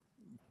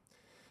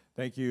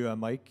Thank you,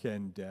 Mike,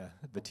 and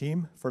the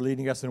team for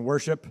leading us in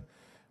worship.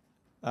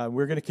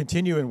 We're going to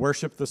continue in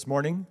worship this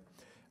morning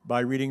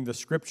by reading the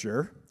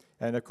Scripture.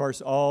 And of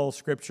course, all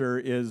Scripture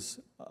is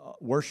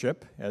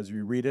worship. As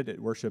we read it, it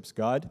worships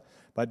God.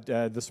 But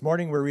this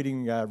morning we're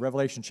reading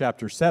Revelation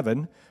chapter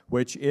 7,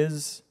 which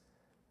is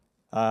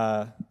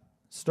a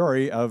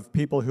story of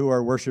people who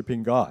are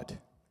worshiping God.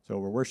 So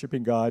we're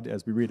worshiping God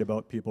as we read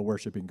about people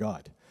worshiping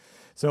God.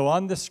 So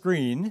on the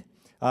screen,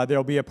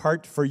 there'll be a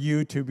part for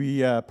you to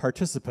be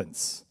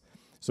participants.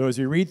 So as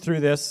you read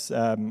through this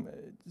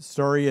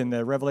story in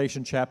the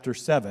Revelation chapter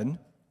 7,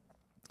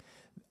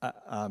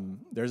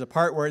 there's a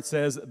part where it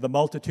says the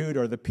multitude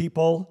or the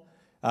people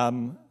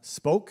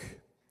spoke,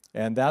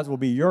 and that will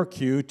be your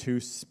cue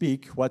to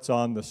speak what's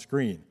on the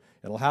screen.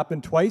 It'll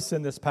happen twice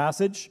in this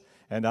passage,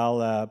 and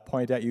I'll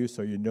point at you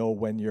so you know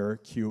when your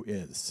cue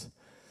is.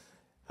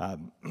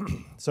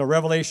 So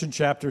Revelation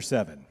chapter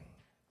 7.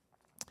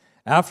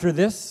 After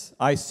this,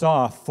 I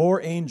saw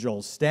 4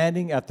 angels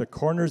standing at the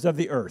corners of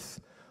the earth,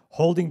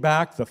 holding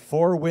back the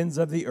 4 winds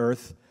of the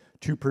earth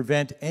to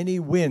prevent any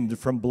wind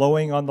from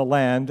blowing on the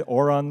land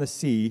or on the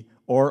sea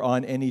or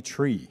on any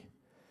tree.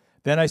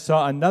 Then I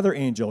saw another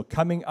angel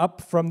coming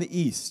up from the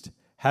east,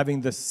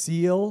 having the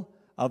seal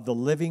of the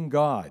living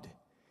God.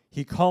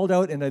 He called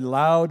out in a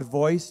loud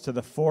voice to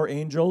the 4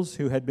 angels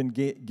who had been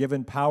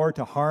given power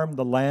to harm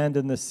the land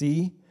and the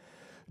sea.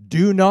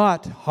 Do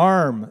not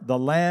harm the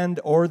land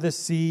or the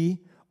sea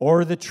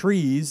or the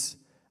trees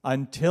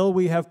until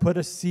we have put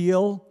a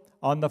seal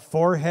on the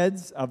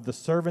foreheads of the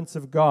servants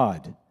of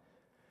God.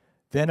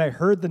 Then I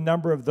heard the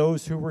number of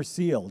those who were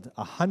sealed,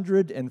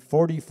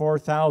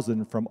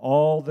 144,000 from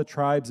all the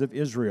tribes of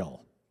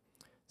Israel.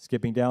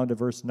 Skipping down to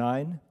verse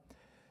 9.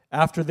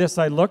 After this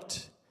I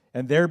looked,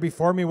 and there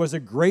before me was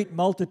a great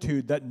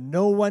multitude that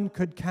no one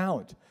could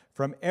count,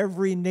 from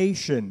every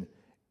nation,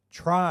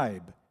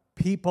 tribe,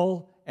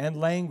 people, and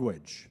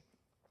language,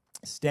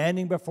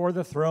 standing before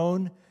the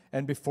throne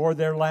and before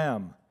their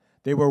Lamb.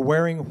 They were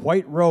wearing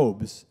white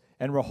robes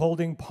and were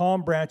holding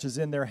palm branches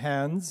in their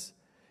hands,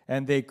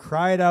 and they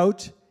cried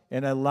out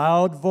in a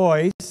loud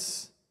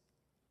voice,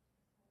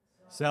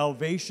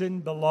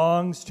 Salvation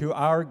belongs to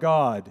our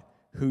God,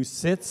 who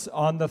sits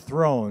on the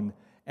throne,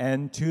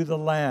 and to the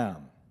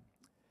Lamb.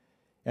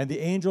 And the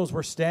angels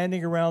were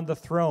standing around the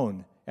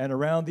throne and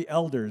around the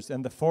elders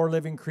and the 4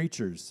 living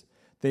creatures.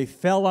 They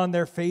fell on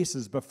their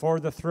faces before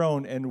the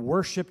throne and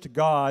worshiped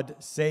God,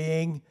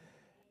 saying,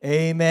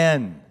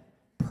 Amen.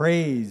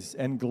 Praise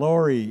and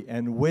glory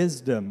and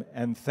wisdom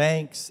and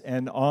thanks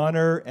and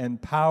honor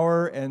and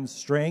power and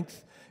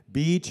strength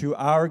be to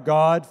our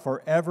God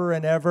forever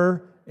and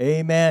ever.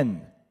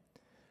 Amen.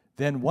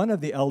 Then one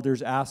of the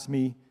elders asked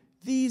me,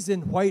 These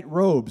in white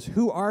robes,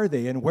 who are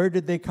they and where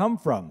did they come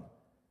from?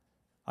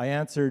 I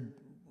answered,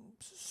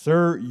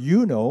 Sir,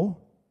 you know.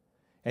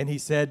 And he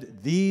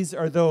said, These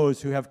are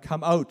those who have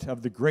come out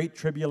of the great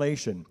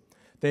tribulation.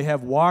 They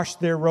have washed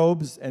their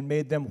robes and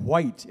made them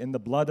white in the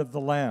blood of the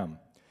Lamb.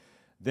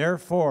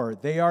 Therefore,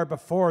 they are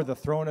before the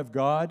throne of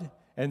God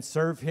and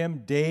serve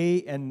him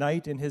day and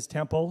night in his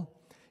temple.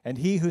 And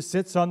he who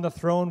sits on the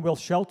throne will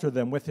shelter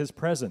them with his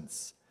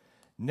presence.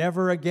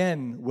 Never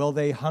again will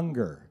they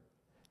hunger.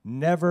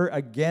 Never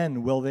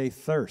again will they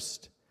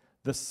thirst.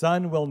 The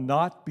sun will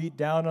not beat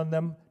down on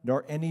them,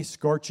 nor any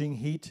scorching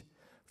heat.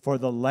 For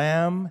the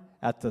Lamb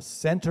at the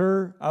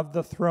center of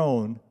the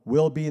throne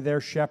will be their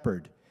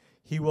shepherd.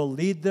 He will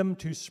lead them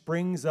to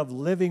springs of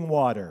living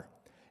water,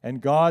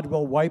 and God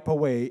will wipe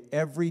away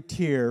every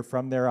tear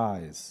from their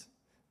eyes.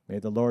 May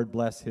the Lord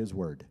bless his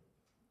word.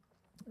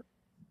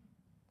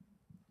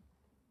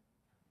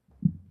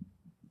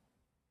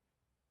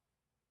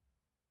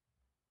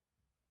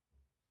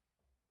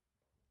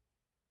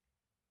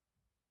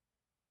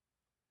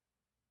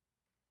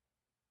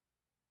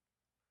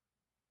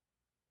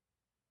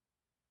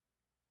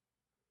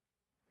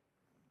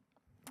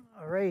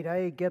 All right,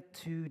 I get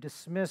to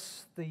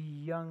dismiss the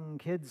young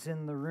kids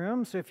in the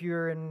room. So if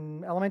you're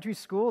in elementary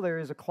school, there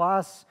is a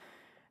class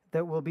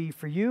that will be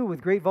for you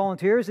with great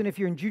volunteers. And if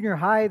you're in junior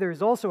high,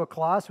 there's also a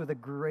class with a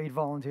great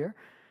volunteer.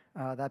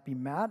 That'd be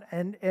Matt.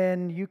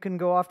 And you can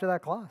go off to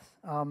that class.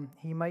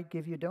 He might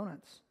give you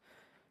donuts.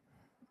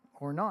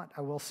 Or not,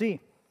 I will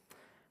see.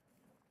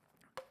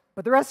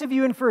 But the rest of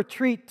you in for a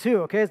treat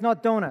too, okay? It's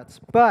not donuts.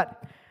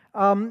 But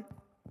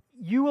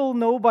you will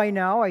know by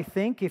now, I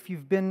think, if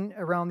you've been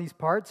around these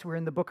parts, we're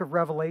in the book of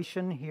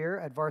Revelation here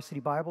at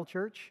Varsity Bible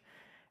Church.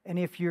 And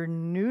if you're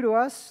new to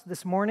us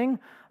this morning,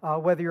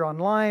 whether you're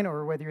online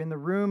or whether you're in the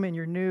room and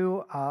you're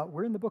new,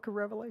 we're in the book of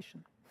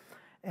Revelation.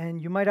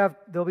 And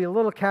there'll be a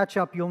little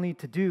catch-up you'll need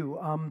to do.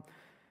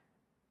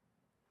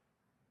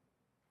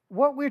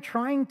 What we're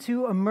trying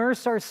to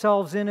immerse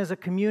ourselves in as a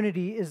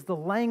community is the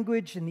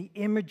language and the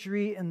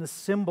imagery and the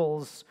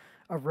symbols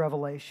of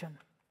Revelation.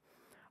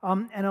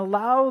 And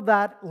allow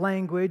that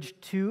language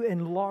to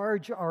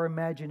enlarge our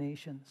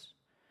imaginations,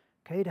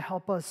 okay, to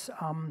help us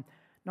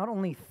not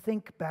only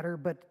think better,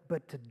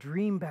 but to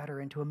dream better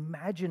and to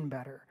imagine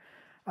better.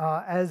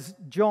 As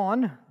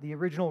John, the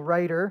original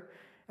writer,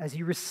 as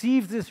he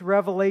received this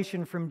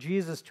revelation from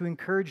Jesus to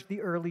encourage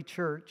the early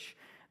church,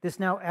 this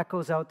now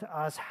echoes out to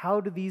us. How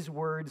do these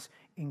words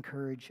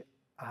encourage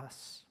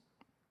us?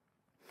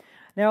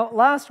 Now,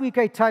 last week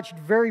I touched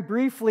very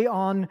briefly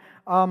on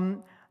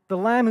the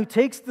Lamb who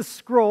takes the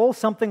scroll,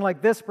 something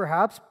like this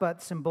perhaps,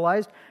 but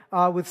symbolized,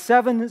 with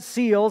 7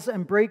 seals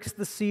and breaks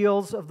the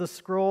seals of the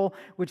scroll,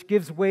 which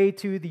gives way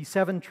to the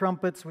 7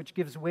 trumpets, which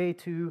gives way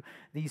to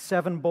the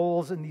 7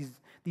 bowls and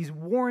these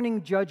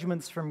warning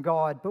judgments from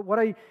God. But what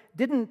I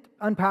didn't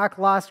unpack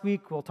last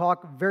week, we'll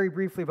talk very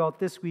briefly about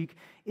this week,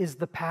 is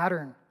the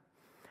pattern.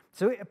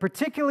 So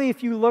particularly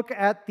if you look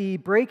at the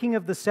breaking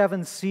of the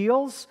 7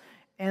 seals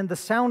and the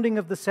sounding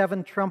of the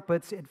 7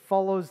 trumpets, it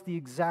follows the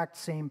exact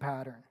same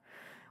pattern.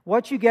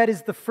 What you get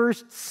is the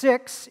first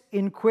 6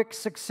 in quick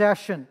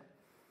succession.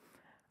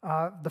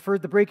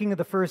 The breaking of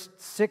the first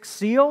 6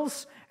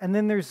 seals, and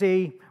then there's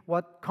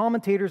what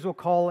commentators will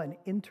call an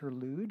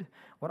interlude,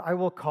 what I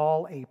will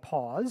call a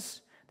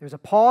pause. There's a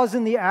pause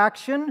in the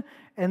action,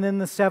 and then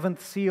the 7th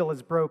seal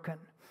is broken.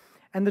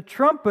 And the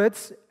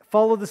trumpets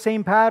follow the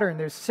same pattern.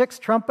 There's 6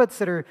 trumpets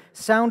that are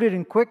sounded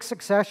in quick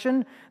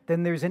succession,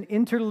 then there's an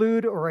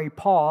interlude or a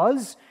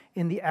pause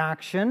in the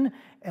action,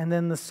 and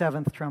then the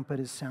 7th trumpet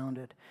is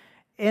sounded.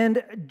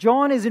 And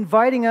John is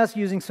inviting us,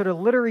 using sort of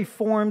literary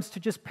forms, to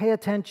just pay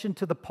attention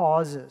to the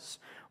pauses.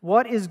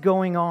 What is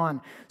going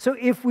on? So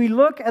if we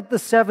look at the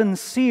 7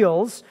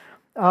 seals,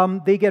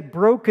 they get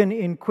broken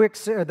in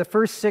the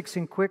first 6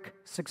 in quick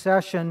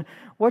succession.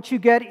 What you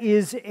get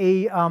is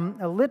a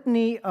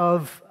litany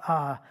of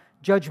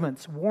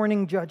judgments,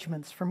 warning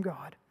judgments from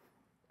God.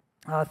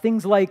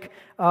 Things like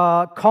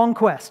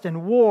conquest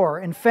and war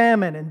and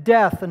famine and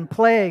death and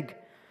plague,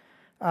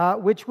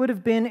 which would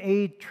have been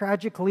a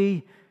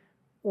tragically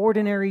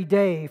ordinary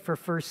day for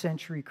first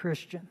century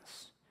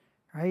Christians,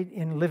 right?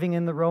 In living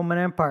in the Roman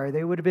Empire,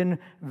 they would have been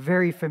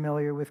very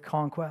familiar with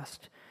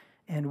conquest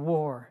and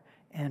war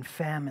and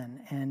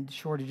famine and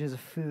shortages of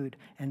food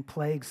and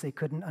plagues they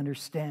couldn't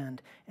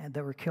understand and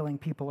that were killing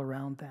people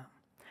around them.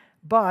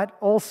 But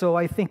also,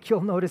 I think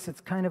you'll notice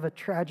it's kind of a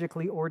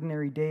tragically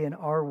ordinary day in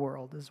our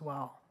world as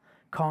well.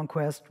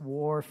 Conquest,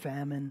 war,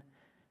 famine,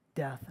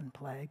 death, and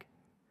plague.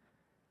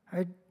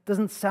 It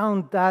doesn't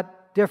sound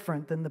that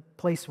different than the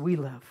place we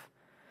live.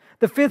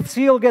 The 5th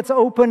seal gets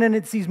open, and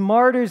it's these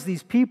martyrs,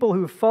 these people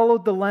who have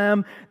followed the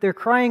Lamb. They're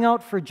crying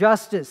out for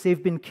justice.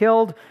 They've been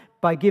killed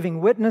by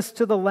giving witness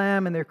to the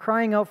Lamb, and they're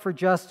crying out for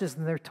justice,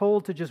 and they're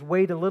told to just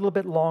wait a little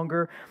bit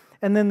longer.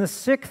 And then the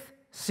 6th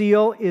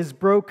seal is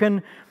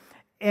broken,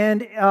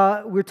 and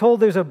we're told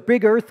there's a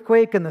big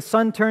earthquake, and the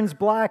sun turns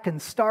black,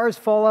 and stars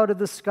fall out of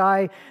the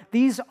sky.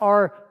 These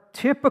are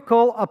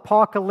typical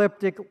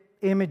apocalyptic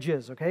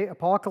images, okay?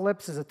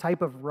 Apocalypse is a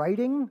type of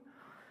writing,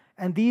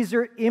 and these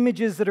are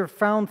images that are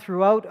found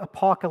throughout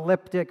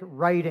apocalyptic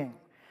writing.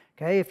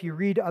 Okay, if you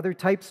read other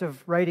types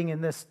of writing in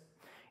this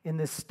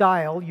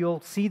style, you'll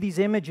see these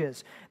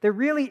images. They're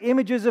really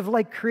images of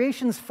like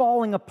creation's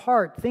falling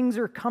apart. Things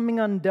are coming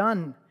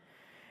undone.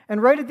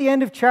 And right at the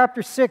end of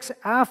chapter 6,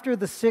 after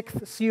the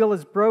 6th seal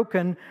is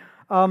broken,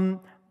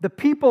 the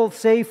people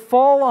say,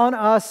 "Fall on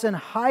us and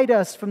hide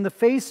us from the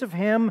face of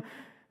him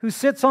who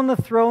sits on the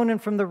throne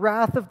and from the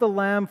wrath of the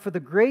Lamb, for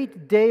the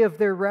great day of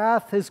their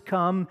wrath has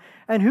come,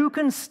 and who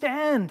can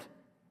stand?"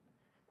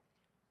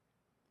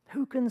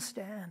 Who can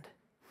stand?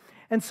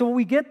 And so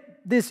we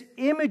get this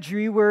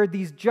imagery where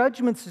these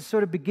judgments are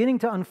sort of beginning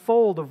to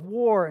unfold of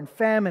war and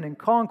famine and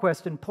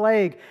conquest and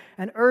plague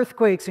and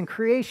earthquakes and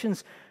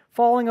creations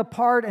falling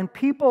apart, and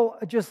people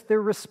just,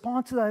 their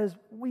response to that is,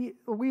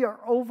 we are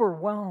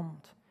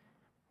overwhelmed.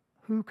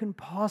 Who can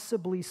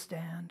possibly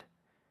stand?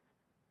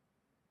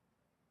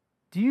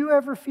 Do you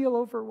ever feel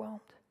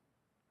overwhelmed?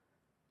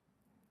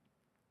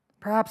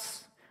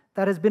 Perhaps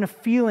that has been a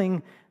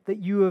feeling that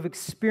you have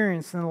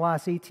experienced in the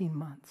last 18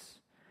 months,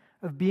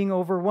 of being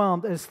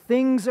overwhelmed as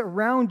things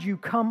around you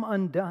come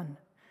undone.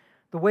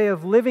 The way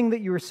of living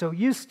that you were so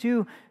used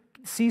to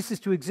ceases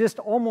to exist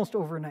almost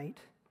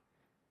overnight.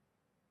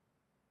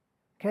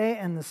 Okay,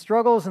 and the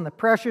struggles and the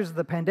pressures of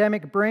the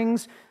pandemic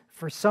brings,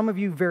 for some of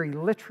you very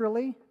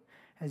literally,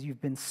 as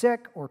you've been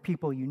sick, or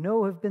people you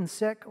know have been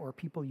sick, or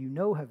people you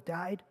know have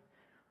died.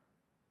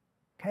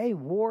 Okay,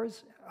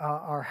 wars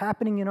are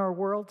happening in our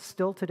world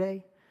still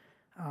today.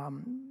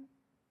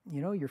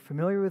 You're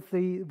familiar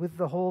with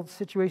the whole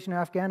situation in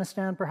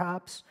Afghanistan,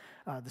 perhaps,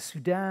 the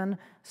Sudan,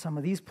 some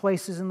of these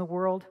places in the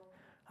world.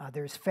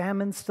 There's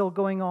famine still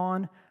going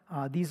on.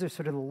 These are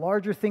sort of the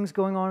larger things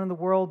going on in the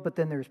world, but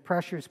then there's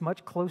pressures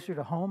much closer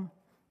to home.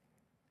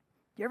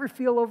 Do you ever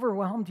feel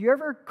overwhelmed? Do you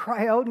ever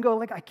cry out and go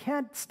like, "I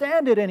can't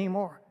stand it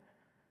anymore"?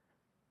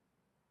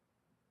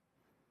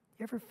 Do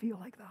you ever feel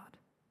like that?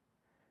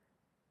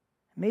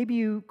 Maybe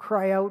you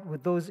cry out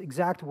with those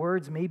exact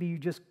words. Maybe you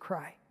just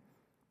cry.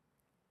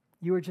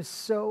 You are just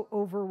so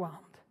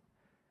overwhelmed.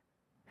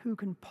 Who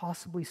can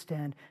possibly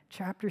stand?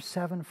 Chapter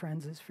 7,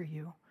 friends, is for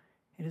you.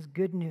 It is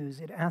good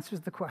news. It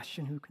answers the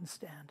question, who can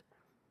stand?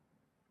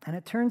 And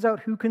it turns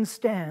out who can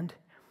stand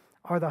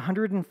are the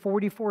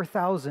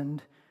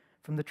 144,000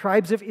 from the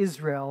tribes of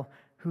Israel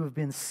who have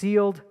been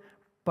sealed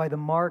by the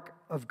mark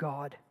of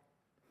God.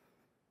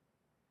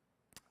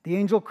 The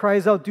angel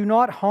cries out, "Do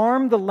not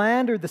harm the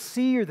land or the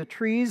sea or the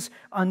trees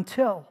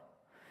until."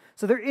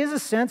 So there is a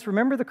sense,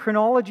 remember the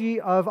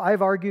chronology of,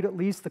 I've argued at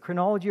least, the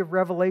chronology of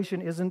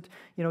Revelation isn't,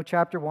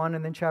 chapter 1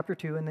 and then chapter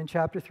 2 and then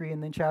chapter 3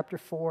 and then chapter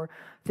 4.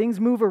 Things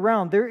move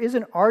around. There is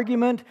an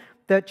argument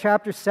that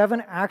chapter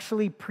 7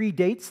 actually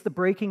predates the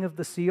breaking of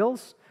the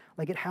seals,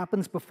 like it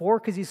happens before,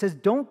 because he says,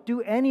 don't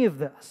do any of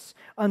this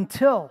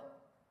until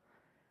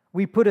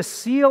we put a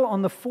seal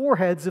on the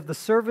foreheads of the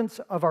servants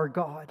of our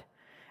God.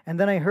 And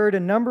then I heard a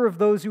number of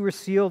those who were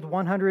sealed,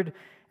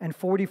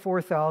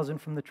 144,000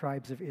 from the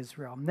tribes of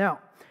Israel. Now,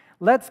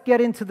 let's get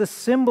into the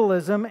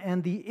symbolism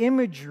and the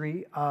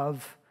imagery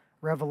of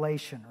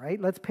Revelation,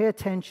 right? Let's pay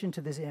attention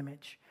to this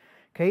image.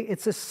 Okay,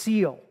 it's a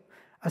seal,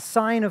 a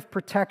sign of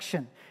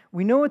protection.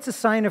 We know it's a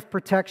sign of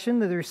protection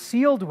that they're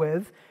sealed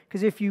with,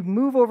 because if you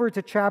move over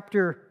to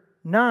chapter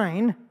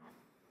 9,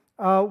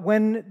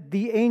 when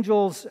the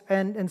angels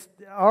and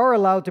are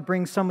allowed to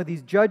bring some of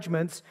these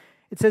judgments,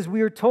 it says,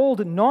 we are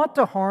told not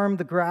to harm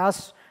the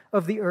grass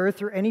of the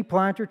earth or any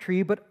plant or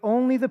tree, but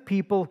only the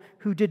people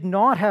who did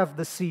not have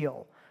the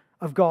seal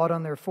of God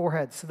on their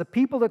foreheads. So the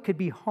people that could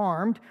be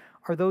harmed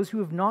are those who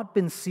have not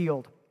been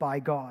sealed by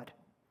God.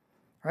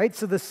 Right?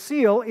 So the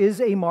seal is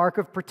a mark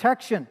of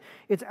protection.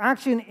 It's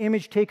actually an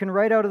image taken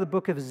right out of the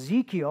book of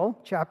Ezekiel,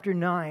 chapter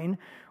 9,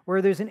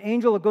 where there's an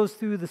angel that goes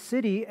through the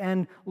city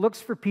and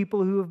looks for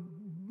people who are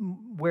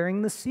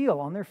wearing the seal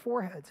on their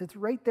foreheads. It's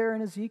right there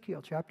in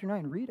Ezekiel, chapter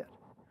 9. Read it.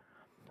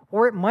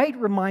 Or it might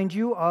remind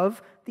you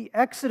of the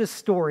Exodus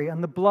story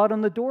and the blood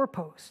on the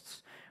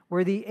doorposts,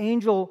 where the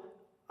angel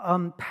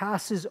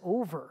passes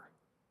over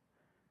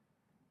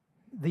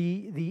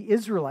the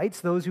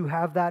Israelites, those who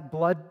have that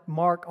blood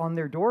mark on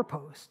their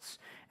doorposts,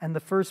 and the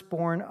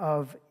firstborn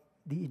of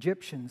the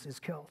Egyptians is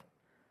killed.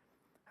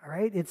 All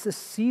right? It's a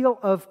seal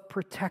of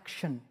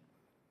protection.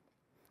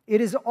 It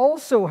is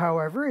also,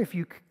 however, if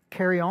you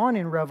carry on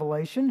in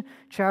Revelation,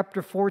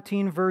 chapter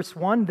 14, verse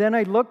 1, then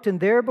I looked, and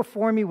there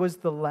before me was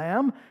the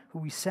Lamb, who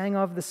we sang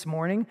of this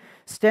morning,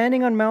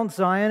 standing on Mount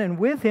Zion, and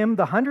with him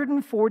the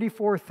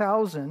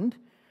 144,000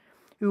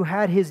 who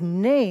had his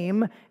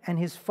name and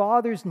his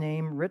father's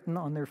name written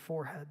on their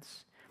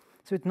foreheads.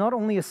 So it's not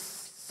only a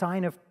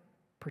sign of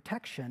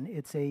protection,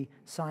 it's a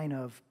sign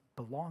of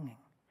belonging.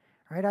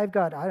 Right? I've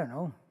got,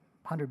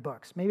 100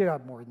 books. Maybe I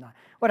got more than that.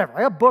 Whatever.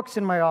 I have books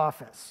in my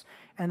office,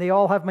 and they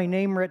all have my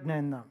name written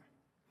in them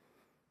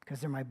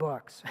because they're my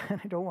books. And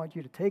I don't want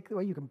you to take them.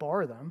 Well, you can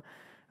borrow them.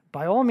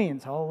 By all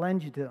means, I'll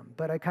lend you to them.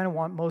 But I kind of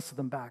want most of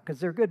them back because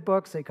they're good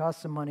books. They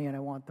cost some money, and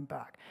I want them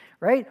back.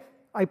 Right?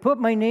 I put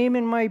my name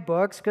in my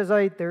books because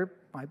they're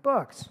my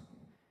books.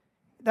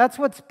 That's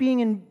what's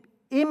being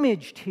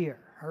imaged here,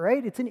 all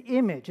right? It's an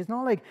image. It's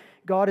not like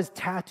God has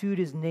tattooed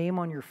his name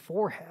on your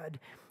forehead.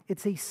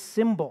 It's a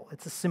symbol.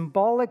 It's a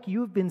symbolic,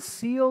 you've been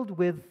sealed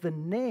with the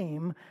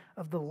name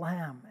of the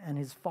Lamb and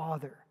his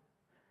Father.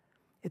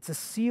 It's a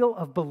seal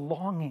of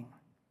belonging,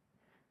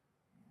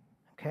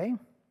 okay?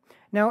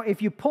 Now,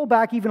 if you pull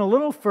back even a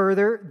little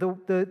further,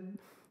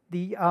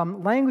 the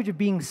language of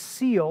being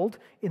sealed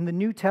in the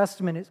New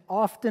Testament is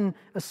often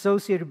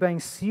associated with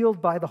being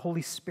sealed by the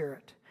Holy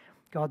Spirit,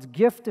 God's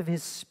gift of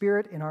his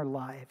Spirit in our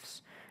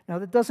lives. Now,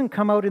 that doesn't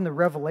come out in the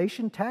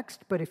Revelation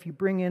text, but if you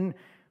bring in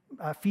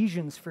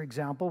Ephesians, for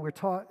example,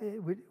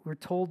 we're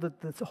told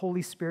that the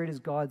Holy Spirit is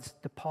God's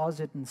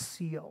deposit and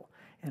seal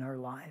in our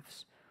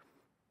lives.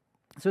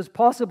 So it's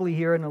possibly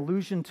here an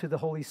allusion to the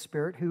Holy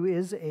Spirit, who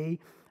is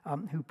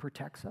who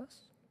protects us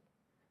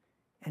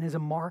and is a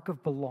mark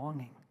of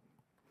belonging.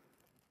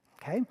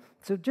 Okay,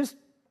 so just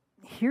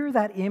hear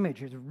that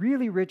image. It's a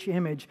really rich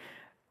image.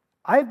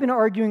 I've been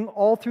arguing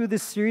all through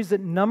this series that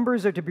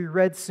numbers are to be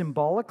read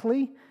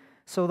symbolically.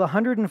 So the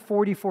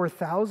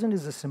 144,000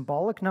 is a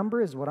symbolic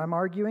number, is what I'm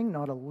arguing,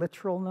 not a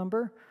literal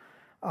number.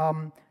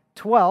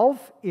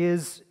 12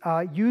 is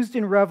used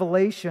in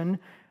Revelation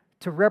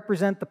to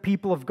represent the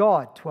people of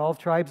God. 12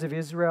 tribes of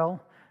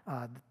Israel,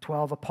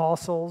 12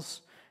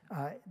 apostles,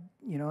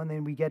 and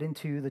then we get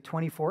into the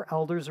 24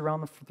 elders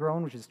around the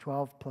throne, which is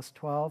 12 plus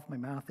 12. My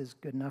math is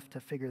good enough to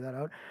figure that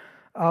out.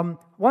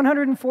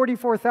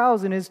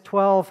 144,000 is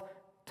 12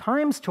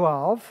 times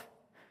 12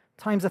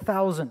 times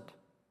 1,000.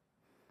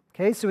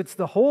 Okay, so it's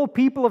the whole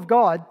people of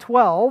God,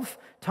 12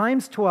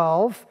 times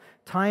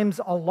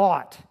a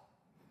lot.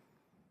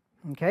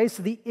 Okay,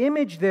 so the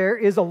image there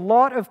is a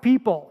lot of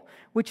people,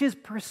 which is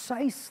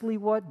precisely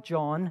what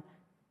John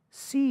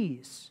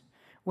sees.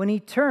 When he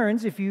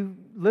turns, if you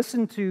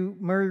listen to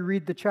Murray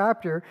read the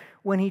chapter,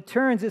 when he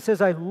turns, it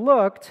says, I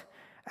looked,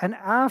 and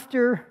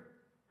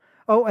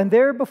and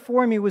there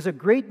before me was a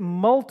great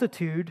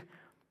multitude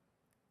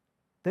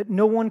that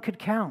no one could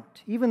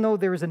count. Even though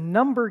there is a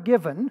number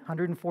given,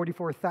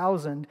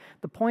 144,000,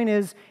 the point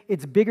is,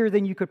 it's bigger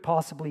than you could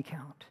possibly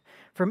count.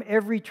 From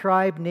every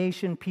tribe,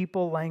 nation,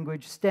 people,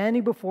 language,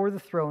 standing before the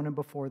throne and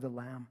before the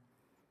Lamb.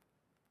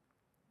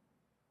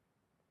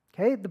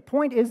 Okay, the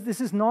point is,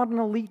 this is not an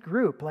elite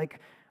group. Like,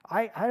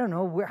 I don't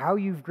know how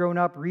you've grown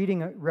up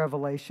reading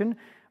Revelation,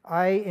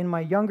 in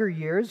my younger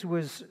years,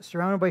 was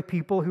surrounded by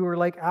people who were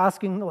like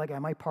asking, like,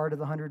 am I part of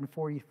the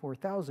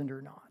 144,000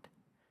 or not?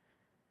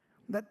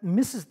 That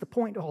misses the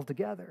point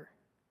altogether.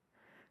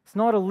 It's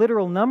not a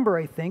literal number,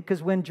 I think,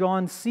 because when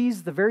John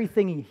sees the very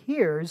thing he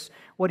hears,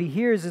 what he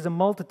hears is a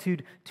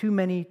multitude too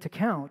many to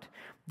count.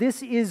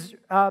 This is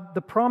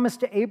the promise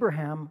to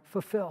Abraham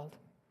fulfilled,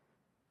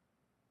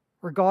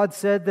 where God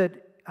said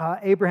that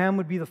Abraham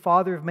would be the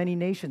father of many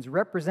nations,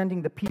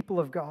 representing the people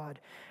of God.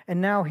 And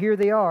now here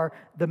they are,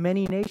 the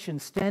many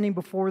nations, standing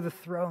before the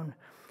throne.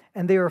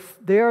 And they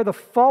are the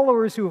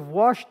followers who have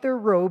washed their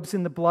robes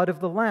in the blood of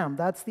the Lamb.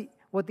 That's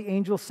what the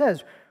angel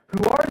says.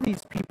 Who are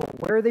these people?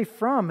 Where are they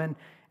from?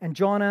 And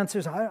John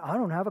answers, I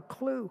don't have a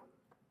clue.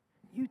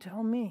 You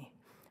tell me.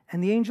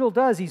 And the angel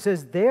does. He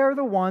says, they are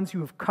the ones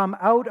who have come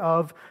out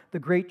of the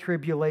great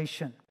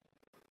tribulation.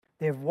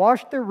 They have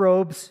washed their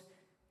robes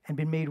and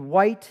been made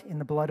white in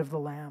the blood of the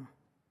Lamb.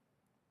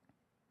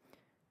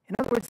 In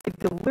other words,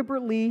 they've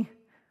deliberately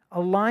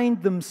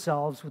aligned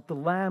themselves with the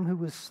Lamb who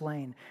was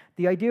slain.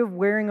 The idea of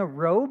wearing a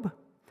robe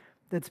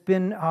that's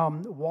been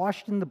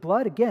washed in the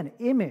blood, again,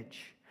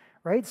 image,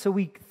 right? So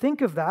we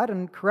think of that,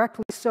 and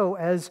correctly so,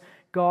 as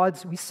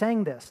we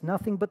sang this,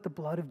 nothing but the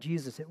blood of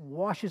Jesus. It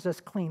washes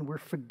us clean. We're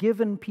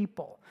forgiven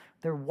people.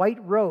 They're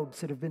white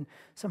robes that have been,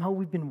 somehow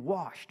we've been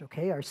washed,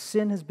 okay? Our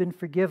sin has been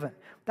forgiven.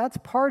 That's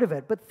part of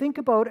it. But think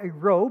about a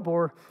robe,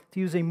 or to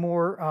use a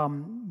more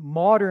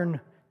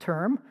modern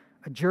term,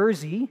 a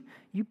jersey.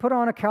 You put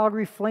on a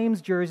Calgary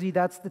Flames jersey,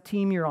 that's the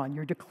team you're on.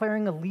 You're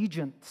declaring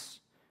allegiance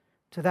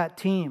to that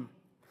team.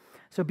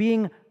 So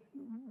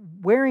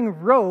wearing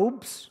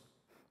robes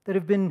that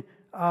have been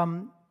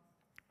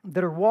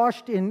that are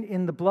washed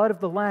in the blood of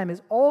the Lamb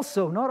is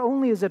also, not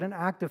only is it an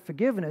act of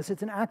forgiveness,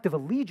 it's an act of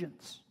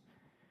allegiance.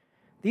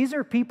 These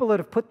are people that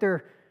have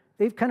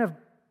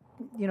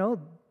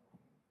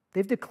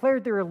they've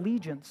declared their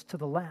allegiance to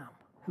the Lamb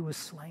who was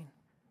slain.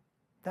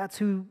 That's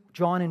who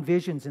John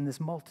envisions in this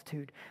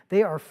multitude.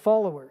 They are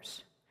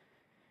followers.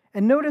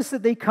 And notice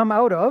that they come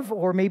out of,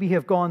 or maybe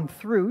have gone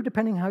through,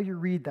 depending how you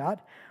read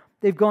that,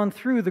 they've gone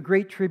through the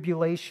Great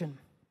Tribulation.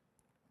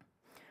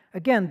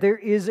 Again, there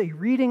is a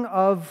reading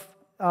of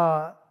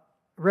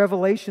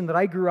Revelation that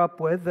I grew up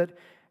with that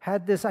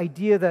had this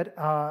idea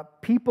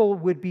that people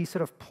would be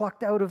sort of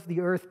plucked out of the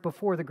earth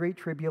before the Great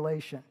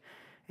Tribulation.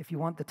 If you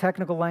want the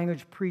technical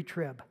language,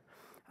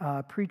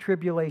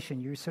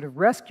 pre-tribulation. You're sort of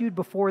rescued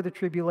before the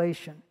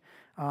tribulation.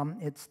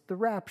 It's the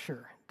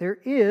rapture. There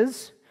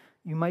is,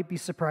 you might be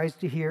surprised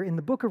to hear, in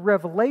the book of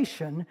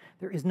Revelation,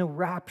 there is no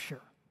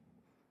rapture.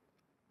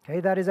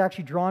 Okay, that is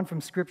actually drawn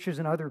from scriptures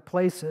in other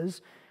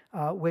places,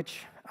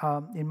 which,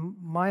 in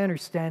my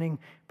understanding,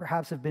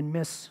 perhaps have been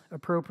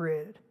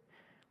misappropriated.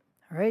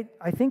 All right?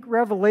 I think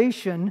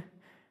Revelation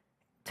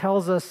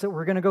tells us that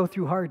we're going to go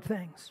through hard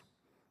things.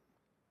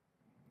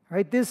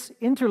 Right? This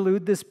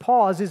interlude, this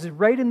pause, is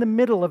right in the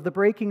middle of the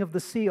breaking of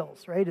the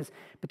seals, right? It's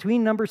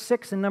between number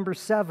 6 and number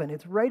 7.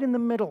 It's right in the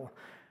middle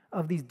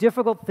of these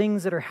difficult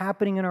things that are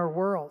happening in our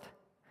world.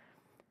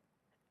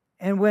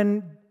 And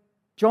when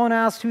John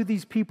asks who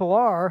these people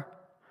are,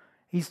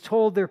 he's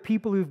told they're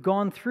people who've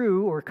gone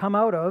through or come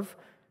out of,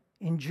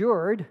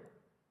 endured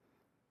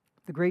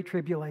the Great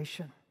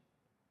Tribulation.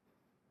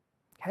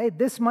 Okay,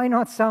 this might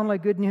not sound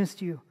like good news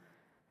to you,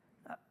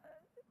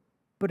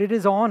 but it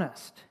is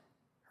honest,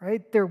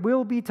 right? There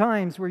will be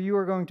times where you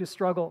are going to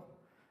struggle.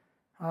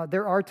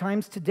 There are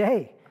times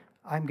today,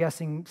 I'm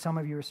guessing some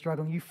of you are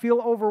struggling. You feel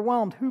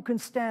overwhelmed. Who can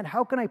stand?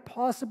 How can I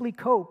possibly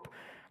cope?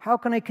 How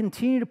can I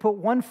continue to put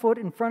one foot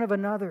in front of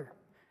another?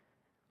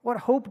 What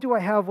hope do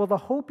I have? Well, the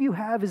hope you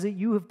have is that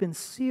you have been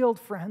sealed,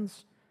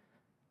 friends,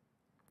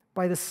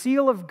 by the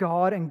seal of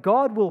God, and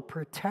God will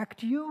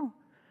protect you.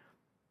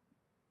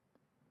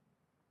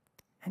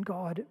 And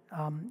God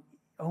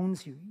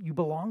owns you. You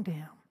belong to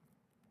Him.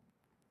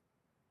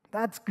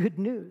 That's good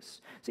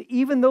news. So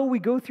even though we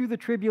go through the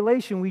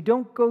tribulation, we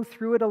don't go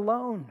through it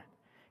alone.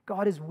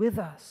 God is with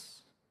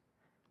us,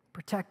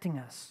 protecting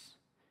us,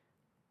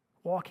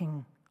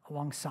 walking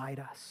alongside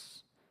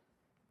us.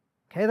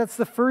 Okay, that's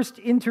the first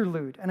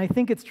interlude, and I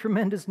think it's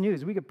tremendous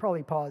news. We could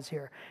probably pause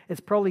here. It's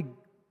probably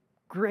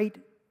great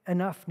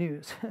enough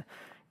news,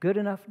 good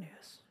enough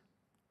news.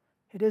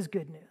 It is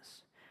good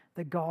news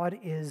that God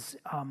is,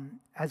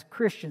 as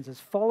Christians, as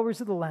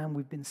followers of the Lamb,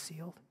 we've been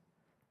sealed.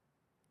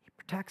 He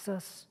protects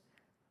us.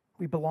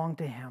 We belong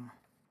to Him.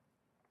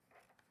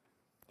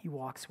 He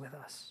walks with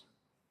us.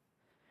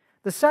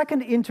 The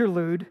second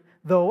interlude,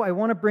 though, I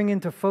want to bring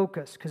into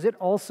focus because it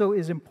also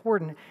is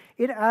important.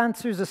 It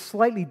answers a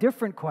slightly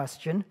different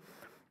question.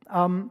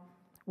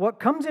 What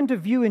comes into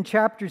view in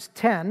chapters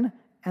 10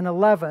 and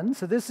 11,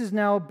 so this is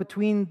now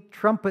between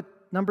trumpet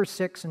number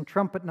 6 and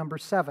trumpet number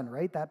 7,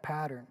 right? That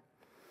pattern.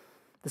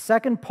 The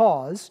second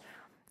pause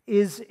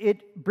is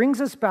it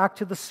brings us back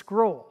to the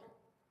scroll.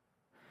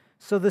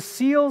 So the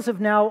seals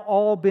have now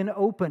all been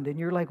opened, and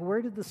you're like,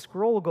 where did the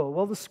scroll go?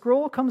 Well, the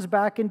scroll comes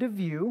back into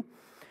view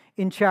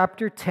in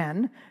chapter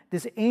 10.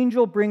 This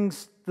angel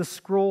brings the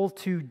scroll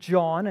to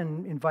John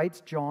and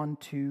invites John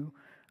to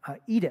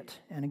eat it.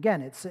 And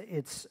again, it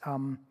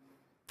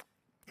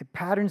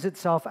patterns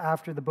itself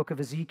after the book of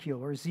Ezekiel,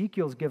 where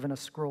Ezekiel's given a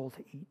scroll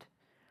to eat.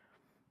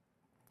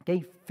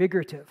 Okay,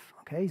 figurative.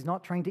 Okay, he's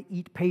not trying to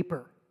eat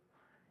paper.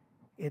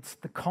 It's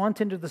the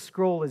content of the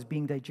scroll is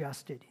being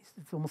digested.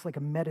 It's almost like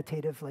a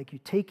meditative, like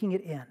you're taking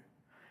it in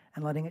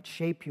and letting it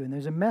shape you. And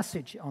there's a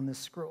message on this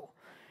scroll,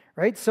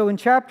 right? So in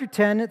chapter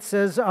 10, it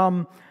says,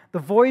 the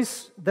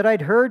voice that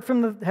I'd heard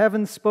from the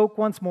heavens spoke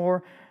once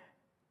more,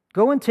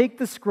 go and take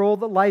the scroll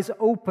that lies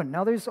open.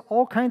 Now there's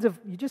all kinds of,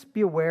 you just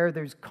be aware,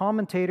 there's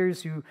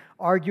commentators who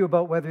argue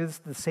about whether it's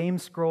the same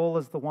scroll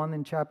as the one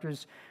in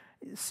chapters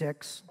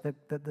 6 that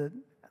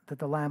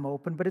the Lamb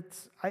opened, but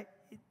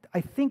I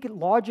think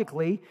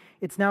logically,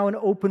 it's now an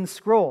open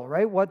scroll,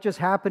 right? What just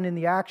happened in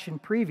the action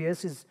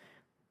previous is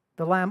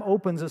the Lamb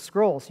opens a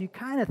scroll. So you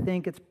kind of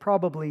think it's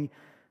probably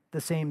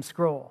the same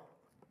scroll.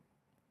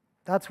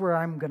 That's where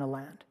I'm going to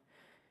land.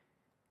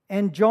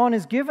 And John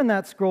is given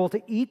that scroll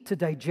to eat, to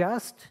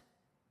digest,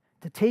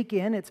 to take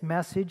in its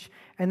message.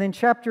 And then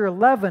chapter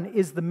 11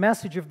 is the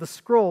message of the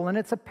scroll, and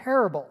it's a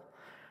parable.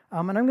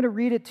 And I'm going to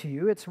read it to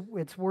you.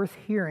 It's worth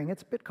hearing.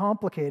 It's a bit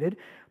complicated,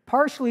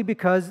 partially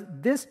because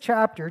this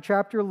chapter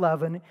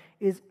 11,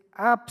 is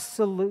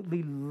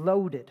absolutely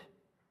loaded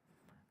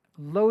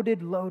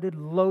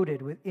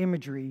with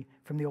imagery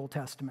from the Old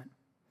Testament.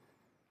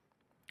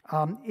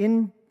 I'm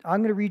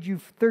going to read you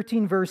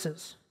 13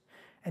 verses.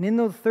 And in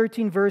those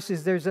 13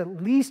 verses, there's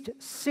at least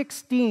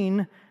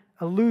 16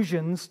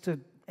 allusions to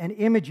and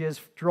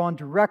images drawn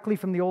directly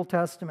from the Old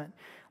Testament.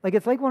 Like,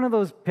 it's like one of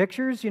those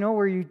pictures,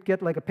 where you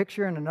get like a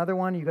picture and another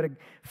one, you got to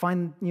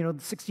find,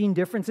 16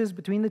 differences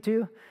between the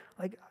two.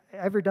 Like,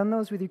 ever done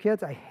those with your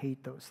kids? I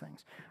hate those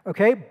things.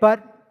 Okay,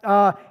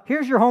 but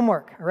here's your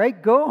homework, all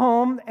right? Go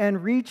home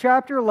and read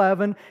chapter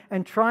 11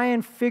 and try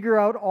and figure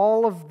out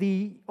all of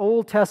the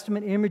Old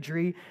Testament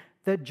imagery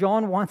that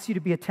John wants you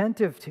to be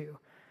attentive to.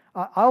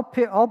 I'll help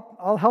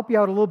you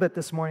out a little bit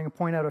this morning and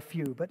point out a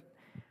few, but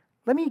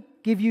let me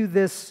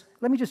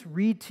just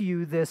read to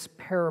you this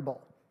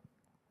parable.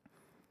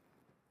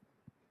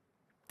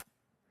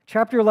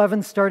 Chapter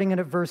 11, starting in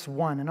at verse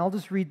 1, and I'll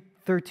just read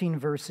 13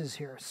 verses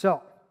here.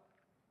 So,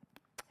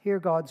 hear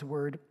God's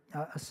word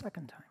a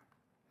second time.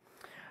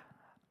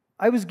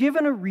 I was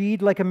given a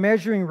reed like a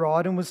measuring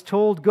rod and was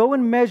told, go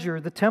and measure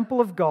the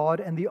temple of God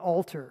and the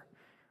altar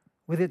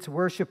with its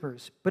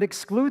worshipers, but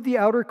exclude the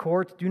outer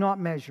court, do not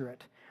measure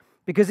it,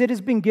 because it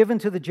has been given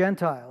to the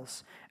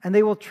Gentiles, and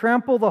they will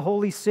trample the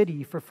holy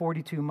city for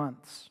 42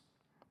 months.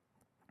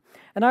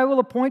 And I will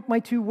appoint my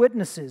 2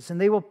 witnesses,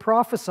 and they will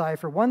prophesy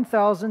for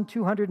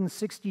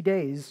 1,260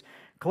 days,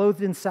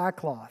 clothed in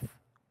sackcloth.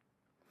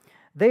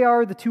 They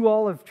are the 2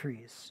 olive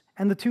trees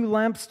and the 2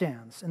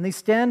 lampstands, and they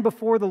stand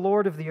before the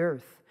Lord of the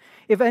earth.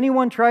 If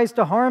anyone tries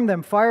to harm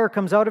them, fire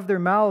comes out of their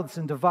mouths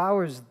and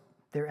devours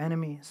their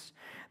enemies.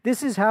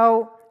 This is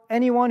how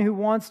anyone who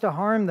wants to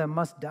harm them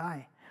must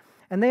die.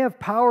 And they have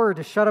power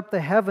to shut up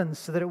the heavens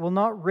so that it will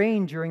not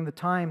rain during the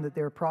time that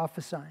they are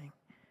prophesying.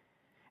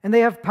 And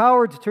they have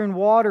power to turn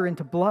water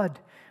into blood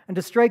and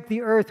to strike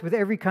the earth with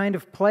every kind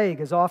of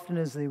plague as often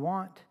as they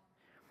want.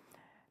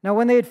 Now,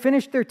 when they had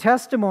finished their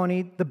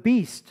testimony, the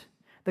beast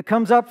that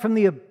comes up from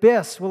the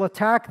abyss will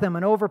attack them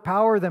and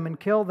overpower them and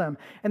kill them,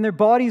 and their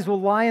bodies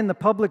will lie in the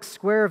public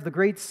square of the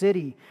great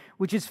city,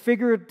 which is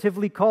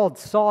figuratively called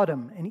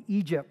Sodom in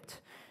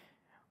Egypt,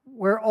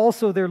 where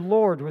also their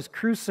Lord was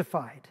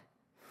crucified.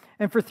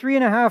 And for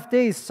 3.5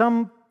 days,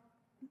 some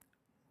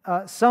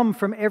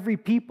from every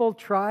people,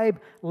 tribe,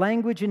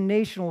 language, and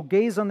nation will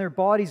gaze on their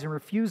bodies and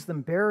refuse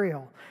them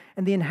burial.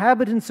 And the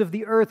inhabitants of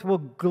the earth will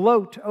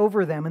gloat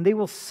over them, and they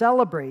will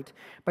celebrate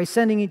by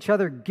sending each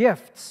other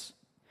gifts,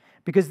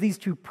 because these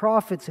 2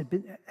 prophets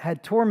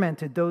had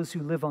tormented those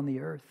who live on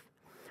the earth.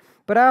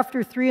 But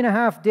after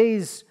 3.5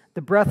 days,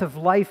 the breath of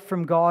life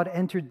from God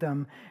entered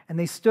them, and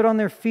they stood on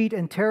their feet,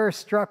 and terror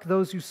struck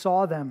those who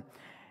saw them.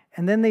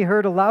 And then they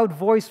heard a loud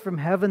voice from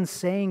heaven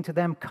saying to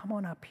them, come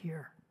on up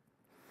here.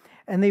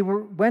 And they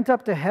went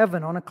up to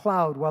heaven on a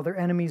cloud while their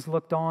enemies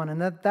looked on.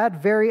 And at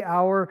that very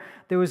hour,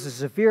 there was a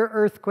severe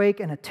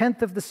earthquake, and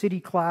 1/10 of the city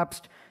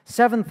collapsed.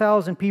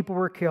 7,000 people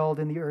were killed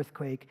in the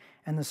earthquake,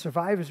 and the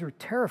survivors were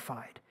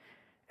terrified,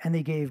 and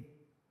they gave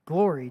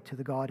glory to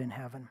the God in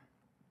heaven.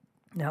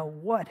 Now,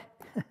 what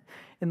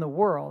in the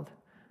world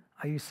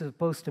are you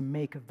supposed to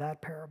make of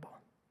that parable?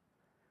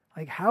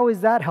 Like, how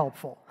is that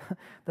helpful?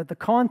 That the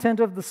content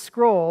of the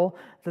scroll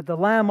that the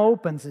Lamb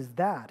opens is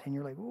that. And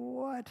you're like,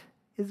 what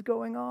is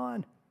going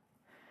on?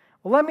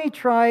 Well, let me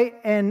try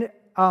and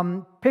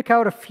pick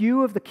out a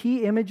few of the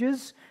key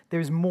images.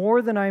 There's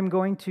more than I'm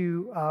going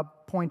to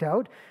point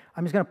out.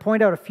 I'm just going to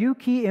point out a few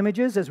key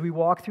images as we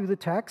walk through the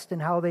text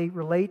and how they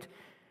relate,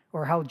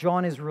 or how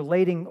John is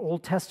relating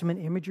Old Testament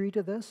imagery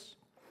to this.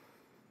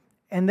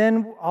 And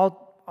then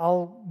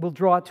we'll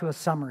draw it to a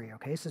summary,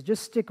 okay? So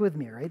just stick with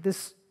me, right?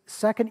 This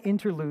second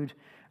interlude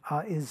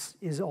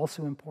is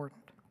also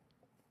important.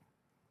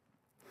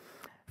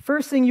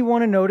 First thing you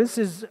want to notice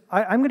is,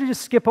 I'm going to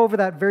just skip over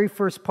that very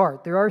first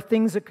part. There are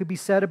things that could be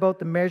said about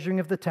the measuring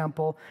of the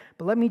temple,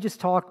 but let me just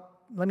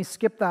talk let me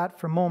skip that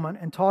for a moment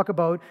and talk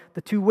about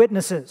the two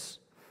witnesses.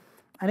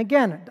 And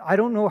again, I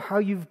don't know how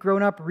you've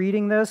grown up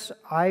reading this.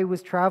 I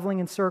was traveling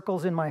in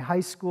circles in my high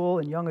school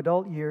and young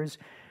adult years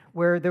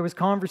where there was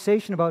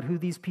conversation about who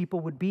these people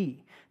would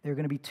be. They're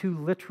going to be two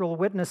literal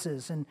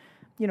witnesses. And,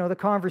 the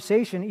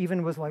conversation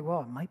even was like,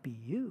 well, it might be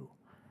you.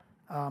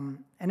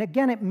 And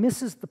again, it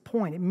misses the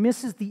point. It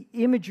misses the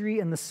imagery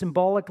and the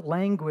symbolic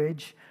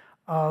language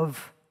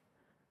of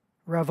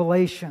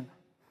Revelation.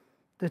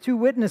 The two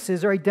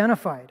witnesses are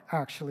identified,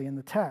 actually, in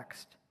the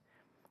text,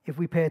 if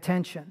we pay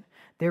attention.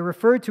 They're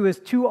referred to as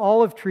two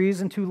olive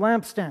trees and two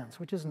lampstands,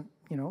 which isn't,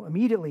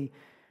 immediately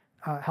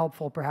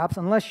helpful, perhaps,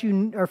 unless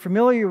you are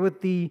familiar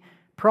with the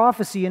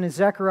prophecy in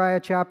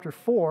Zechariah chapter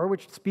 4,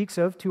 which speaks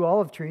of two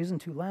olive trees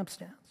and two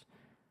lampstands.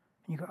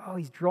 And you go, oh,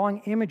 he's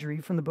drawing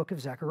imagery from the book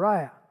of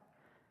Zechariah.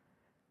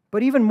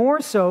 But even more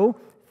so,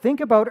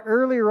 think about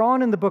earlier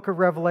on in the book of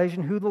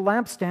Revelation who the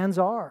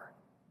lampstands are.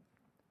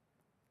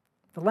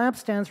 The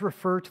lampstands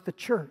refer to the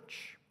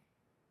church.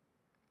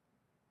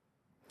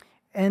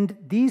 And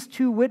these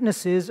two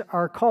witnesses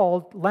are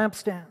called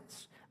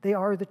lampstands. They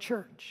are the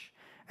church.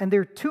 And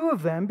there are two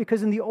of them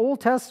because in the Old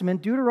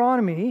Testament,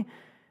 Deuteronomy,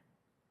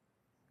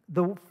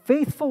 the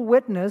faithful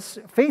witness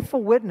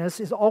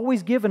is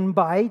always given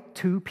by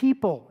two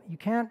people. You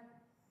can't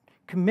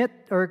commit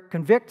or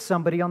convict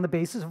somebody on the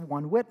basis of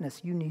one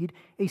witness. You need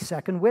a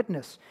second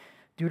witness.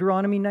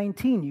 Deuteronomy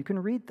 19, you can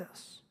read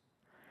this.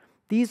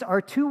 These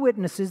are two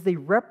witnesses. They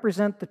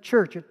represent the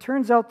church. It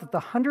turns out that the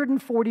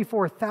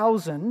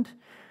 144,000,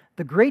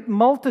 the great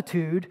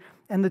multitude,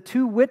 and the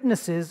two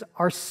witnesses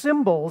are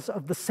symbols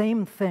of the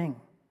same thing.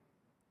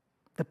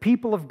 The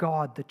people of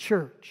God, the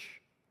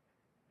church.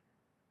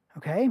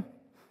 Okay?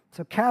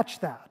 So catch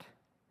that.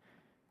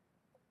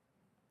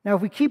 Now,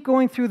 if we keep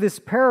going through this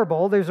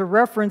parable, there's a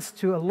reference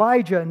to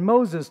Elijah and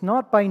Moses,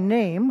 not by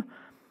name,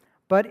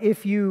 but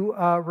if you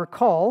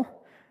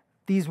recall,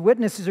 these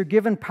witnesses are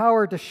given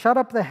power to shut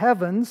up the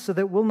heavens so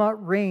that it will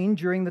not rain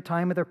during the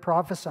time of their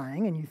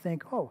prophesying. And you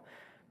think, oh,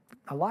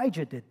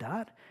 Elijah did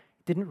that.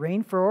 It didn't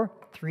rain for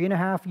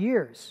 3.5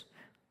 years.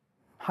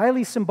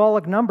 Highly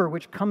symbolic number,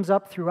 which comes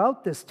up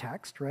throughout this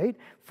text, right?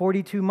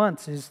 42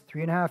 months is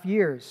 3.5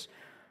 years.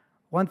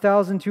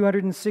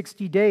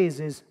 1,260 days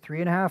is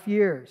 3.5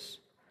 years.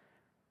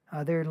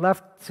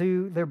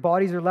 Their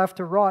bodies are left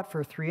to rot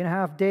for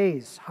 3.5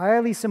 days.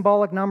 Highly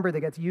symbolic number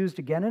that gets used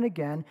again and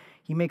again.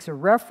 He makes a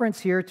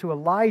reference here to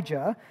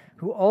Elijah,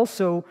 who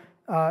also,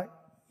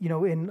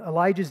 in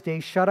Elijah's day,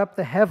 shut up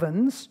the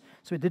heavens,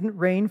 so it didn't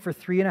rain for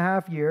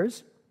 3.5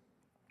 years.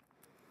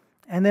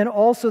 And then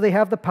also they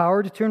have the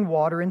power to turn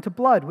water into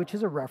blood, which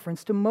is a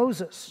reference to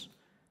Moses.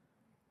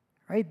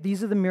 Right?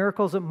 These are the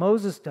miracles that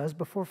Moses does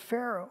before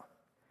Pharaoh.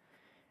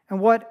 And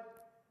what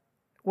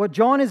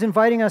John is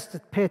inviting us to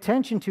pay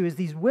attention to is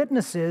these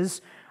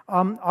witnesses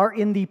are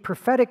in the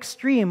prophetic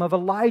stream of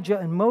Elijah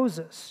and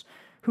Moses,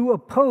 who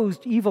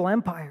opposed evil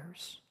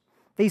empires.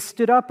 They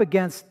stood up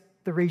against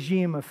the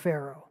regime of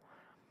Pharaoh,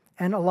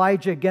 and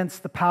Elijah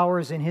against the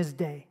powers in his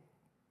day,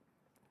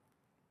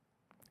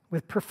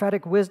 with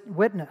prophetic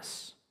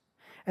witness.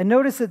 And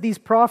notice that these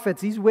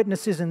prophets, these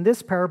witnesses in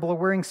this parable, are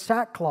wearing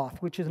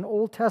sackcloth, which is an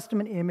Old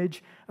Testament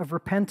image of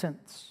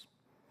repentance.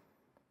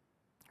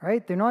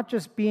 Right? They're not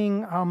just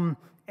being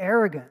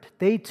arrogant.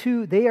 They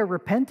are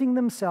repenting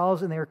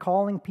themselves, and they are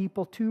calling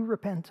people to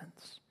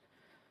repentance.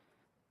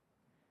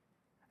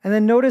 And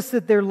then notice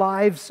that their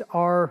lives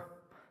are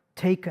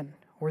taken,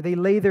 or they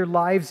lay their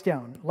lives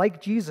down, like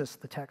Jesus,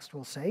 the text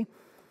will say.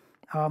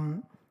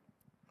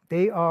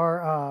 It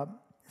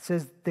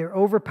says they're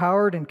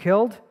overpowered and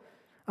killed,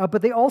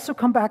 but they also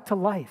come back to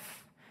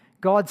life.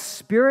 God's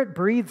Spirit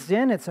breathes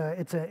in. It's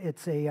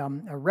a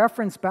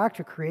reference back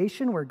to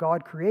creation, where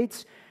God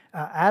creates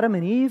Adam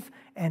and Eve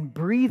and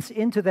breathes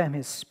into them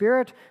His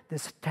Spirit.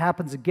 This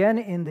happens again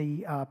in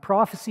the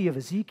prophecy of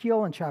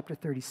Ezekiel in chapter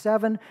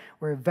 37,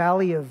 where a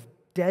valley of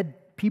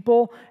dead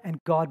people,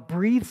 and God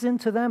breathes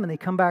into them and they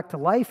come back to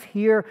life.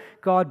 Here,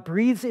 God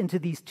breathes into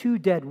these two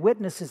dead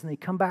witnesses and they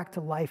come back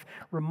to life,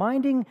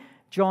 reminding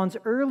John's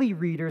early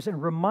readers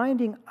and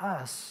reminding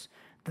us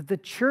that the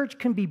church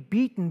can be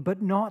beaten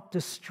but not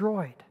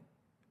destroyed.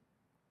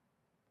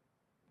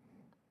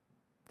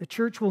 The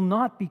church will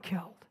not be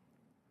killed.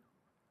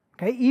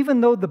 Okay, even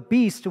though the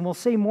beast, and we'll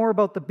say more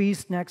about the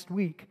beast next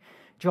week,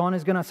 John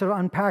is going to sort of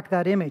unpack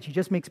that image. He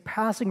just makes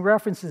passing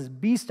references,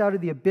 beast out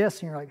of the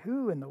abyss, and you're like,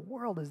 who in the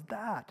world is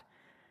that?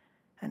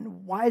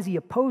 And why is he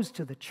opposed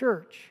to the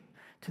church,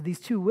 to these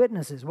two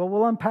witnesses? Well,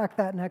 we'll unpack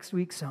that next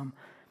week some.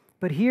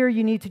 But here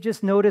you need to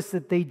just notice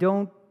that they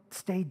don't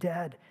stay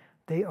dead.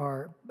 They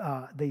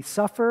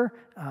suffer,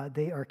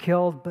 they are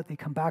killed, but they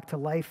come back to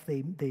life.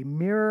 They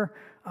mirror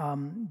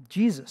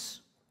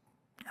Jesus,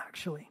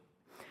 actually.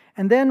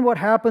 And then what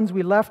happens,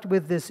 we left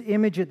with this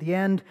image at the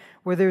end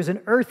where there's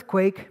an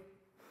earthquake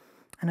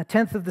and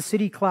 1/10 of the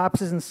city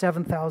collapses and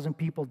 7,000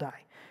 people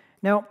die.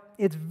 Now,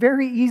 it's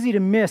very easy to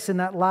miss in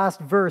that last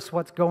verse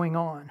what's going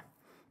on.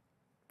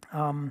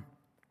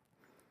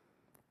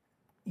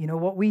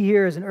 what we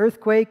hear is an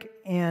earthquake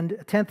and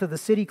a tenth of the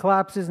city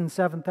collapses and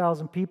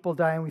 7,000 people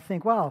die, and we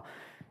think, wow,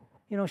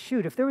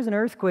 shoot, if there was an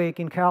earthquake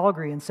in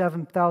Calgary and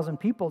 7,000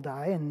 people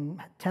die and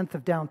a tenth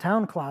of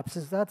downtown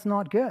collapses, that's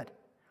not good.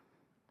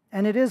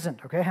 And it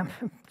isn't, okay? I'm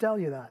going to tell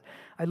you that.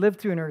 I lived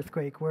through an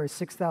earthquake where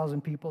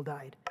 6,000 people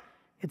died.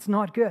 It's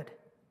not good.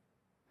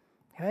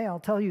 Okay, I'll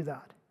tell you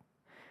that.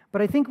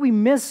 But I think we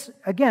miss,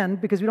 again,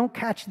 because we don't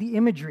catch the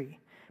imagery,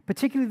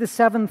 particularly the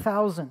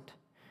 7,000.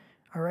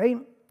 All right?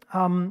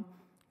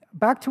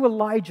 Back to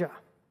Elijah.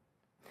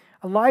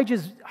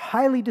 Elijah's a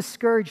highly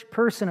discouraged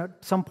person at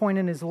some point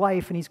in his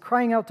life, and he's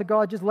crying out to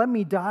God, just let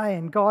me die.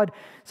 And God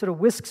sort of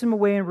whisks him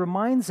away and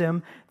reminds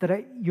him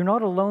that you're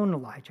not alone,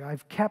 Elijah.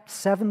 I've kept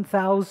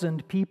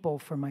 7,000 people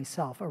for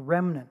myself, a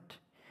remnant.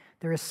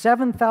 There are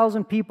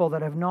 7,000 people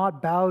that have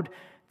not bowed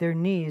their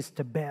knees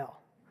to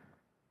Baal,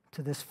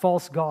 to this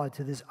false god,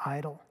 to this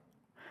idol.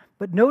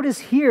 But notice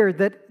here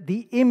that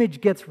the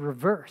image gets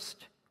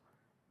reversed.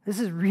 This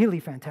is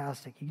really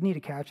fantastic. You need to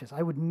catch this.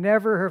 I would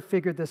never have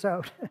figured this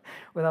out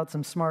without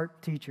some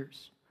smart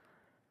teachers.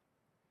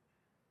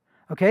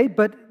 Okay,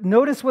 but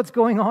notice what's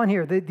going on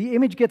here. The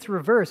image gets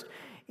reversed.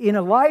 In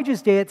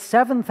Elijah's day, it's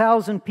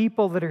 7,000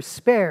 people that are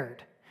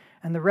spared,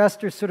 and the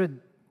rest are sort of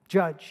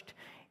judged.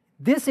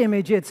 This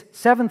image, it's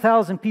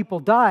 7,000 people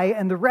die,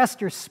 and the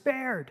rest are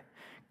spared.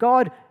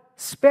 God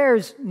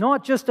spares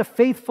not just a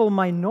faithful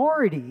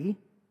minority,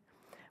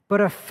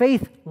 but a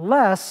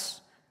faithless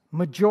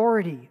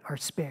majority are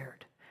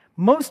spared.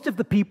 Most of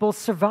the people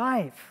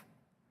survive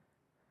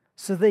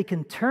so they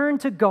can turn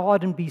to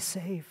God and be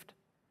saved.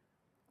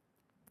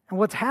 And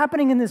what's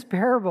happening in this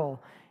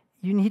parable,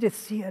 you need to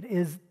see it,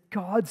 is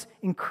God's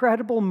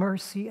incredible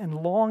mercy and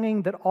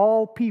longing that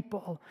all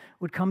people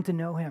would come to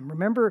know Him.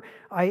 Remember,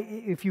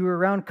 if you were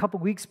around a couple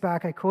weeks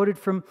back, I quoted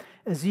from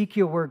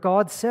Ezekiel where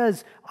God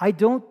says, I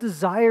don't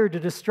desire the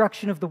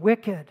destruction of the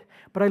wicked,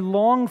 but I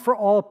long for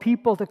all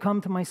people to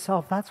come to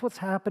myself. That's what's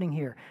happening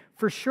here.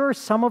 For sure,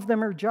 some of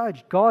them are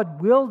judged.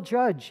 God will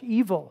judge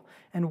evil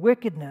and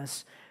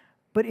wickedness,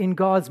 but in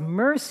God's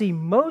mercy,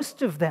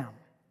 most of them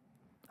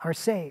are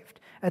saved.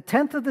 A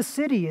tenth of the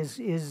city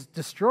is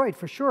destroyed,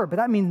 for sure, but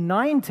that means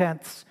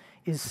 9/10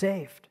 is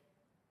saved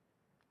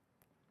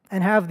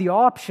and have the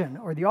option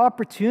or the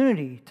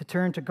opportunity to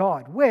turn to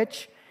God,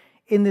 which,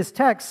 in this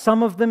text,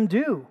 some of them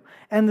do.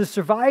 And the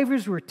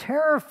survivors were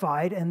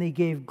terrified, and they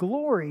gave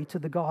glory to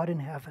the God in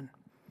heaven.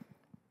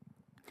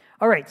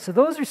 All right, so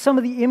those are some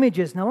of the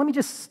images. Now let me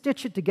just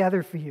stitch it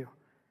together for you.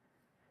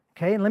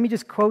 Okay, and let me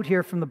just quote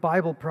here from the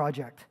Bible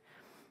Project.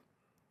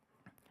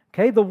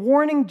 Okay, the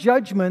warning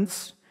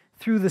judgments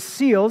through the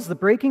seals, the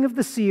breaking of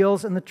the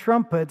seals and the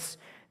trumpets,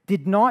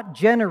 did not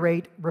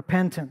generate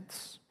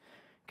repentance.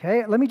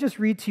 Okay, let me just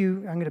read to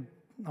you.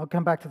 I'll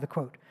come back to the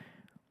quote.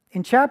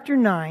 In chapter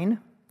 9,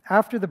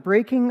 after the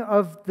breaking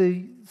of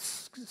the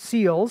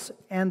seals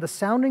and the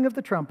sounding of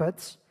the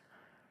trumpets,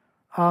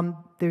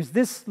 there's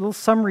this little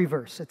summary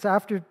verse. It's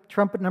after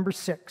trumpet number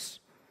 6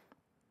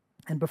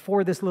 and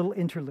before this little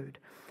interlude.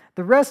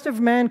 The rest of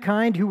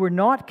mankind who were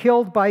not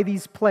killed by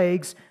these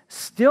plagues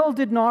still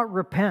did not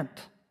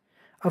repent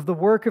of the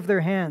work of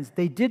their hands.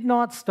 They did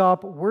not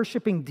stop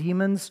worshiping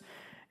demons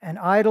and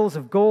idols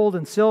of gold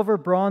and silver,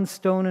 bronze,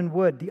 stone, and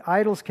wood. The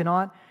idols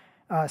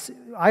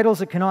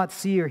that cannot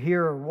see or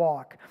hear or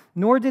walk.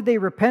 Nor did they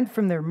repent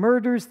from their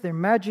murders, their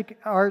magic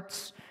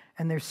arts,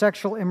 and their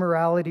sexual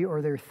immorality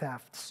or their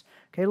thefts.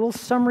 Okay, a little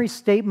summary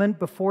statement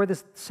before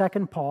this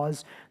second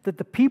pause, that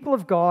the people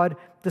of God,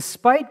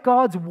 despite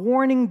God's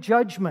warning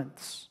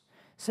judgments,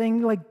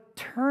 saying,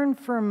 turn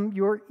from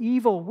your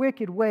evil,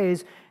 wicked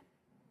ways,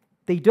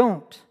 they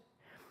don't.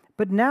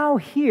 But now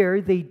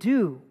here they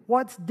do.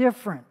 What's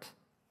different?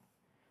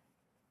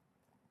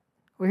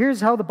 Well, here's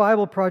how the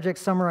Bible Project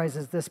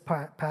summarizes this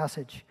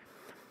passage.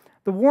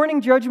 The warning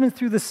judgments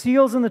through the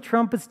seals and the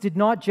trumpets did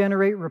not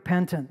generate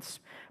repentance.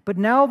 But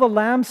now the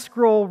Lamb's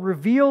scroll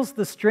reveals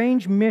the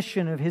strange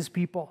mission of His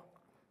people.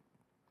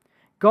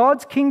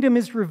 God's kingdom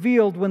is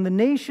revealed when the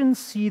nations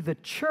see the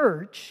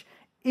church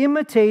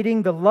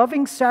imitating the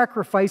loving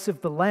sacrifice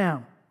of the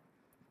Lamb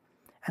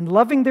and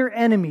loving their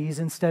enemies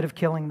instead of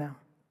killing them.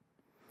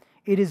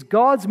 It is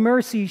God's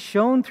mercy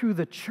shown through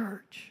the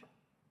church.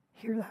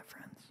 Hear that,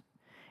 friends?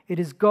 It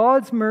is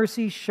God's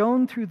mercy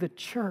shown through the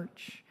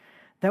church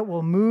that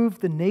will move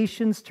the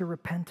nations to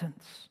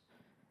repentance.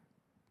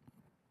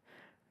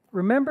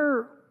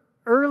 Remember,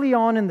 early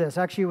on in this,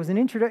 actually it was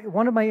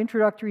one of my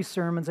introductory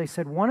sermons, I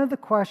said one of the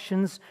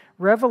questions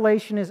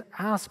Revelation is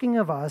asking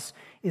of us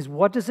is,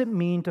 what does it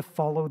mean to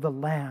follow the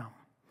Lamb?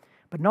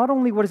 But not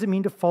only what does it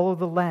mean to follow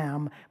the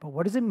Lamb, but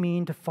what does it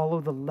mean to follow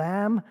the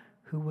Lamb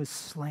who was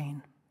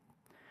slain?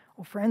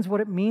 Well, friends, what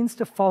it means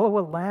to follow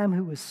a Lamb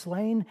who was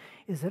slain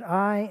is that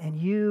I and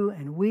you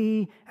and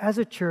we as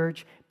a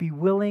church be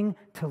willing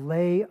to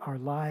lay our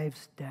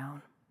lives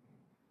down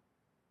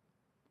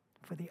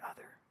for the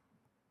other,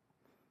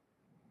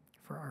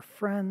 for our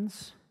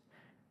friends,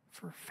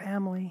 for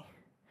family,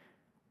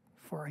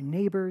 for our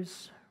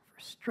neighbors,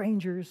 for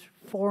strangers,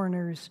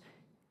 foreigners,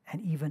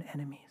 and even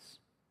enemies.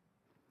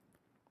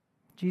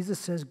 Jesus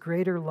says,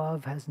 greater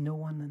love has no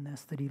one than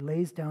this, that he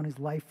lays down his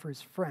life for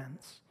his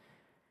friends.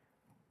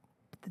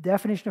 The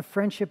definition of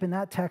friendship in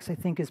that text, I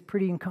think, is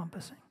pretty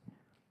encompassing.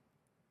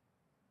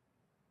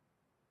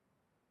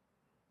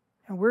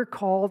 And we're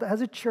called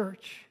as a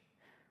church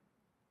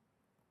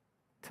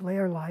to lay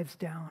our lives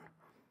down.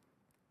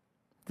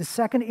 The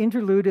second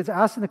interlude is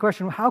asking the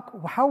question, how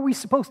are we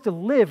supposed to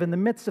live in the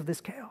midst of this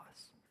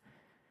chaos?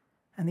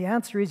 And the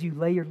answer is you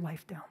lay your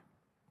life down.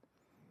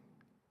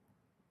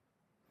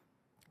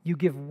 You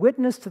give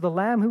witness to the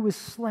Lamb who was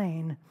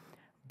slain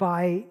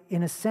by,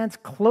 in a sense,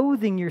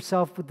 clothing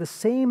yourself with the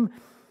same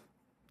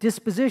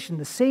disposition,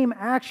 the same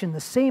action,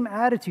 the same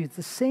attitudes,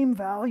 the same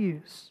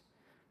values.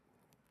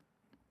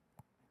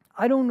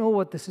 I don't know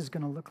what this is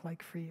going to look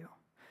like for you.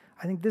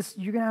 I think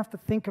you're going to have to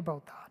think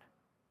about that.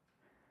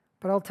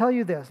 But I'll tell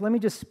you this. Let me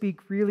just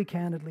speak really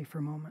candidly for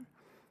a moment.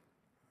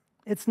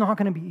 It's not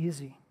going to be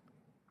easy.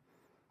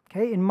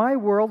 Okay? In my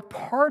world,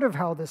 part of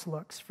how this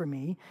looks for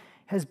me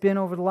has been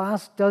over the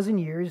last dozen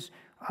years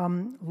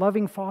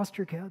loving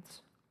foster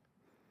kids.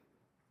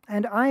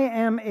 And I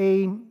am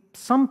a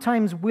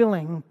sometimes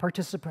willing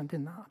participant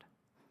in that,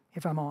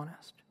 if I'm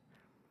honest.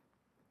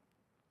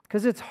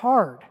 Because it's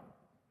hard.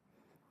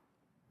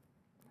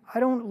 I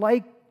don't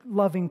like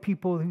loving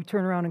people who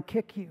turn around and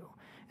kick you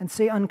and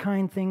say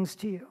unkind things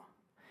to you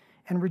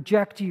and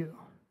reject you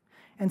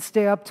and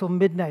stay up till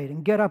midnight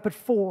and get up at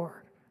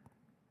 4.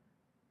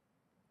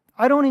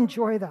 I don't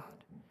enjoy that.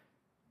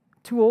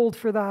 Too old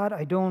for that.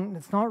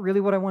 It's not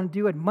really what I want to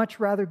do. I'd much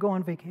rather go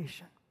on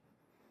vacation.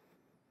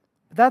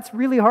 But that's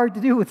really hard to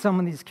do with some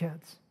of these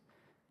kids.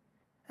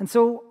 And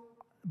so,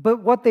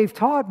 but what they've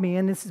taught me,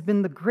 and this has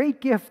been the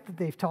great gift that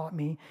they've taught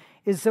me,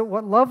 is that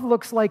what love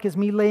looks like is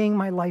me laying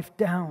my life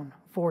down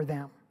for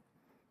them.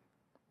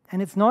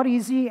 And it's not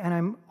easy, and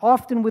I'm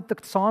often with the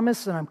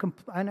psalmist, and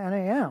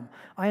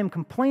I am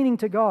complaining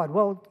to God.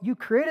 Well, you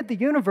created the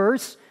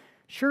universe.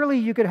 Surely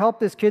you could help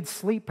this kid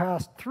sleep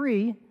past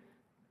 3.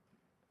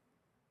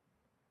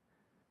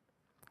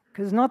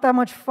 Because it's not that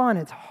much fun.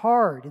 It's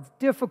hard. It's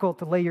difficult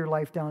to lay your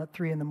life down at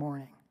 3 in the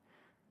morning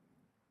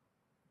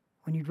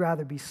when you'd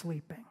rather be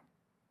sleeping.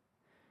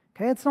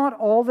 Okay, it's not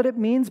all that it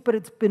means, but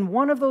it's been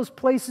one of those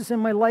places in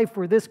my life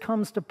where this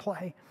comes to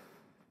play.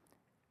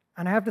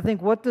 And I have to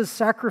think, what does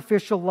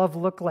sacrificial love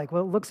look like?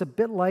 Well, it looks a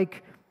bit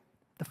like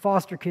the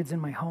foster kids in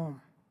my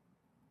home.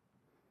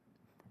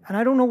 And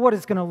I don't know what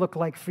it's going to look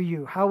like for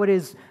you, how it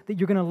is that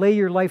you're going to lay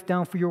your life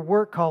down for your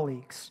work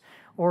colleagues,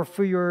 or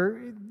for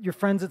your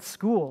friends at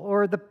school,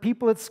 or the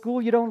people at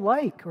school you don't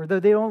like, or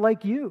that they don't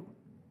like you.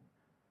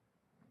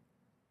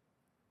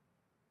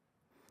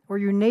 Or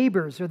your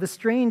neighbors, or the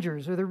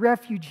strangers, or the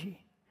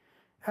refugee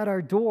at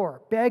our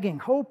door, begging,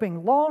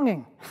 hoping,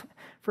 longing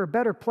for a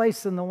better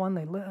place than the one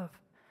they live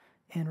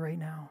in right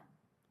now.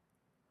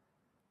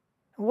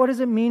 What does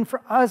it mean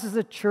for us as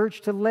a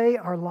church to lay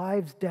our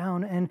lives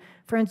down? And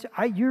friends,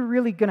 you're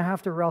really going to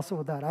have to wrestle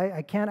with that.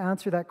 I can't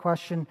answer that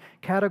question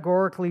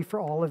categorically for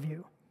all of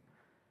you.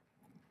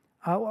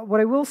 What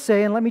I will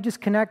say, and let me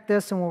just connect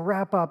this and we'll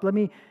wrap up. Let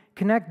me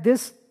connect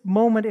this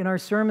moment in our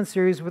sermon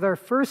series with our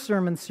first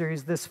sermon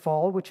series this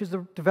fall, which is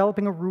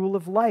developing a rule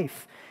of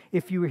life,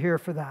 if you were here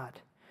for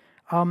that.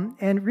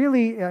 And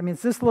really,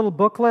 it's this little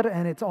booklet,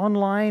 and it's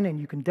online, and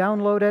you can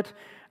download it.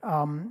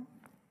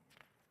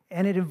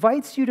 And it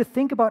invites you to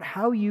think about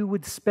how you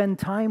would spend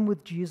time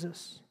with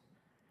Jesus.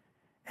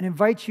 And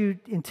invites you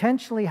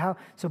intentionally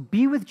so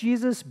be with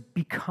Jesus,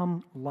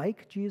 become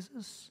like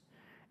Jesus,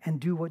 and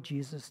do what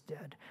Jesus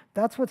did.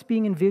 That's what's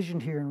being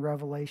envisioned here in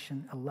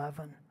Revelation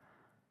 11.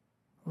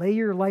 Lay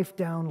your life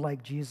down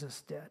like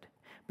Jesus did.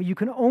 But you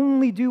can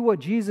only do what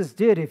Jesus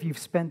did if you've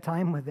spent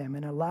time with him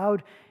and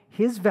allowed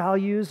his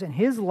values and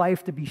his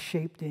life to be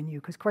shaped in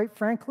you. Because quite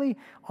frankly,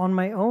 on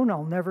my own,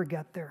 I'll never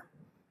get there.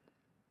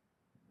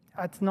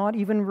 It's not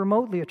even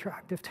remotely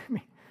attractive to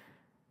me.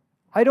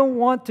 I don't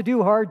want to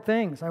do hard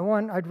things.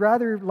 I'd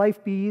rather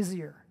life be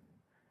easier.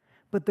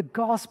 But the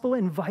gospel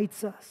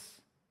invites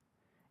us.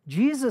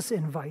 Jesus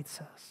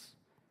invites us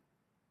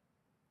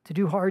to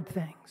do hard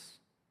things,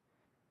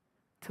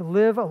 to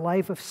live a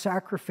life of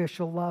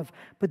sacrificial love.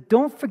 But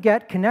don't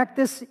forget, connect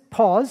this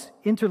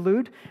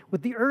interlude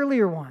with the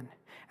earlier one.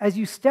 As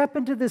you step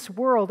into this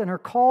world and are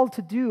called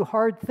to do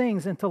hard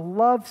things and to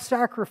love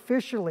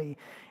sacrificially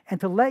and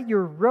to let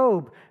your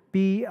robe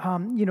be,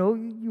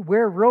 you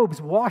wear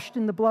robes washed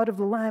in the blood of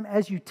the Lamb.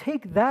 As you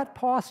take that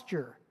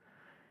posture,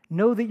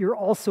 know that you're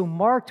also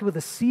marked with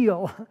a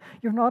seal.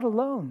 You're not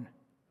alone.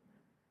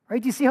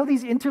 Right? Do you see how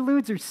these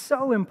interludes are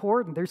so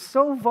important? They're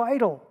so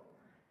vital.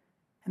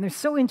 And they're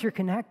so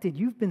interconnected.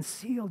 You've been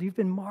sealed. You've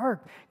been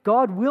marked.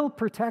 God will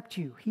protect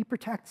you. He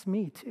protects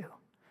me too,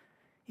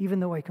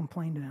 even though I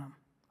complain to him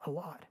a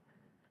lot.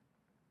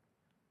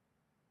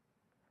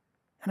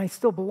 And I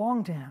still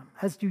belong to him,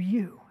 as do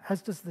you,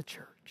 as does the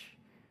church.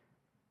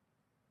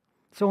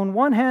 So on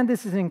one hand,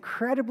 this is an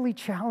incredibly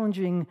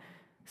challenging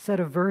set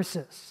of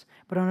verses.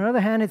 But on the other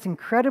hand, it's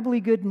incredibly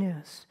good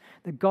news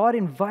that God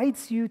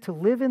invites you to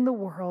live in the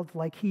world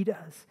like he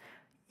does.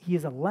 He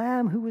is a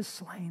lamb who was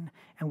slain.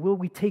 And will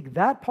we take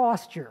that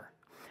posture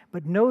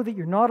But know that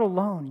you're not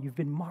alone. You've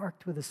been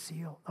marked with a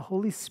seal. The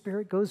Holy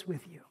Spirit goes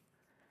with you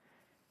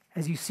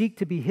as you seek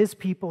to be His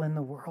people in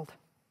the world.